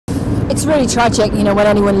It's really tragic, you know, when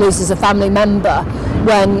anyone loses a family member,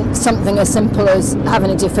 when something as simple as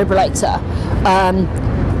having a defibrillator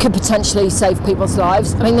could potentially save people's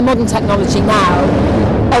lives. I mean, the modern technology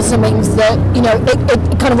now also means that, you know,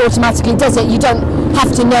 it kind of automatically does it. You don't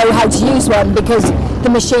have to know how to use one because the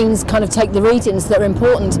machines kind of take the readings that are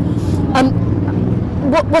important.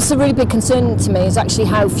 What's a really big concern to me is actually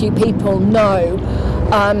how few people know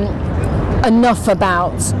enough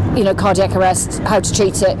about, you know, cardiac arrest, how to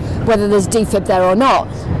treat it, whether there's defib there or not.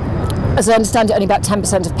 As I understand it, only about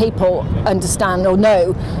 10% of people understand or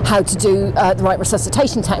know how to do the right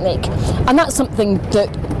resuscitation technique. And that's something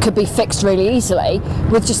that could be fixed really easily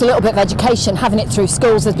with just a little bit of education, having it through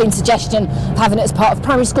schools. There's been suggestion of having it as part of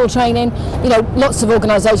primary school training. You know, lots of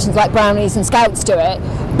organisations like Brownies and Scouts do it,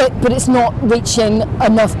 but it's not reaching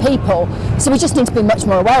enough people. So we just need to be much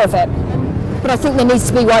more aware of it. But I think there needs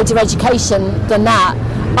to be wider education than that.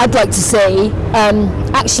 I'd like to see,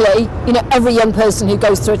 actually, you know, every young person who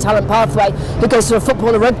goes through a talent pathway, who goes through a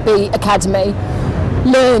football or rugby academy,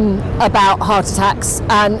 learn about heart attacks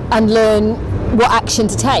and learn what action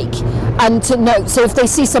to take and to know. So if they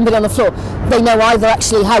see somebody on the floor, they know either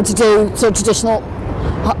actually how to do sort of traditional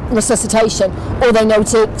resuscitation, or they know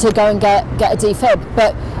to go and get a defib.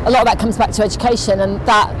 But a lot of that comes back to education, and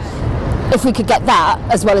that, if we could get that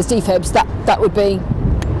as well as defibs, that would be,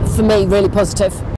 for me, really positive.